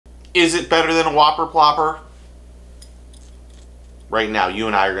Is it better than a Whopper Plopper? Right now, you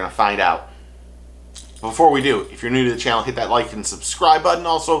and I are going to find out. Before we do, if you're new to the channel, hit that like and subscribe button.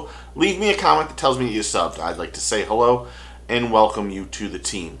 Also, leave me a comment that tells me that you subbed. I'd like to say hello and welcome you to the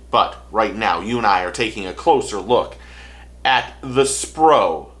team. But right now, you and I are taking a closer look at the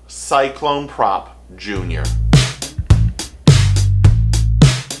Spro Cyclone Prop Jr.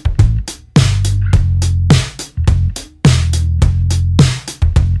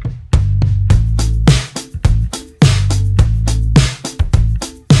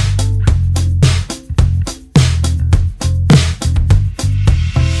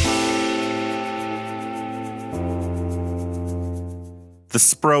 The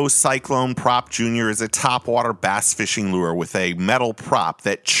Spro Cyclone Prop Jr. is a topwater bass fishing lure with a metal prop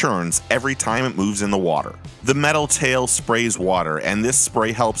that churns every time it moves in the water. The metal tail sprays water, and this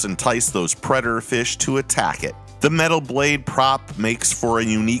spray helps entice those predator fish to attack it. The metal blade prop makes for a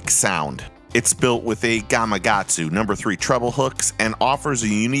unique sound. It's built with a Gamakatsu No. 3 treble hooks and offers a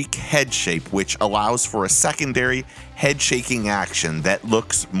unique head shape which allows for a secondary head shaking action that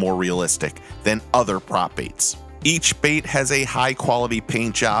looks more realistic than other prop baits. Each bait has a high quality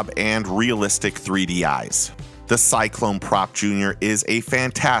paint job and realistic 3D eyes. The Cyclone Prop Jr. is a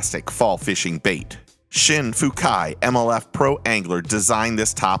fantastic fall fishing bait. Shin Fukai MLF Pro Angler designed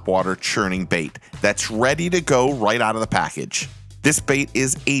this topwater churning bait that's ready to go right out of the package. This bait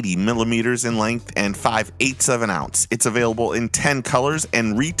is 80 millimeters in length and 5/8 of an ounce. It's available in 10 colors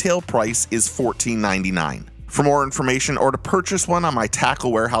and retail price is $14.99. For more information or to purchase one on my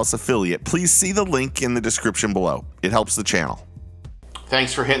Tackle Warehouse affiliate, please see the link in the description below. It helps the channel.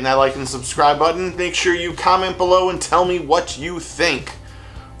 Thanks for hitting that like and subscribe button. Make sure you comment below and tell me what you think.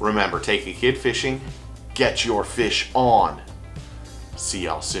 Remember, take a kid fishing, get your fish on. See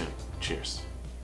y'all soon. Cheers.